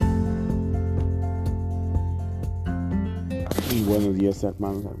Y buenos días,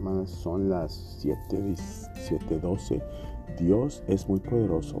 hermanos, hermanas. Son las 7:12. Dios es muy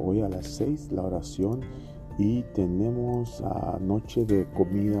poderoso. Hoy a las 6 la oración y tenemos noche de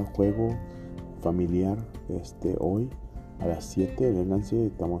comida, juego familiar. Hoy a las 7. Vénganse,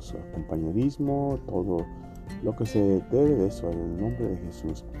 estamos compañerismo, todo lo que se debe de eso, en el nombre de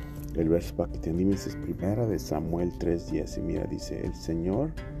Jesús. El verso para que te animes es primera de Samuel 3:10. Y mira, dice: el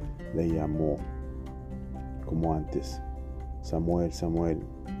Señor le llamó como antes: Samuel, Samuel.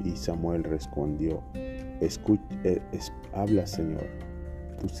 Y Samuel respondió: habla, Señor,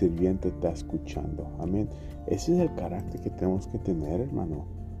 tu sirviente está escuchando. Amén. Ese es el carácter que tenemos que tener, hermano.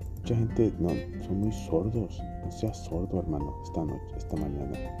 Mucha gente son muy sordos. No seas sordo, hermano, esta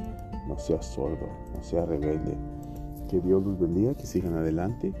mañana. No seas sordo, no seas rebelde. Que Dios los bendiga, que sigan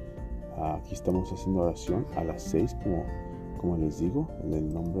adelante. Aquí estamos haciendo oración a las 6, como les digo, en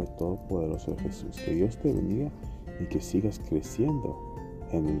el nombre todopoderoso de Jesús. Que Dios te bendiga y que sigas creciendo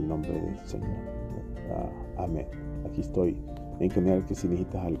en el nombre del Señor. Amén. Aquí estoy. En general, que si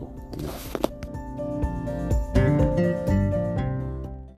necesitas algo. Amén.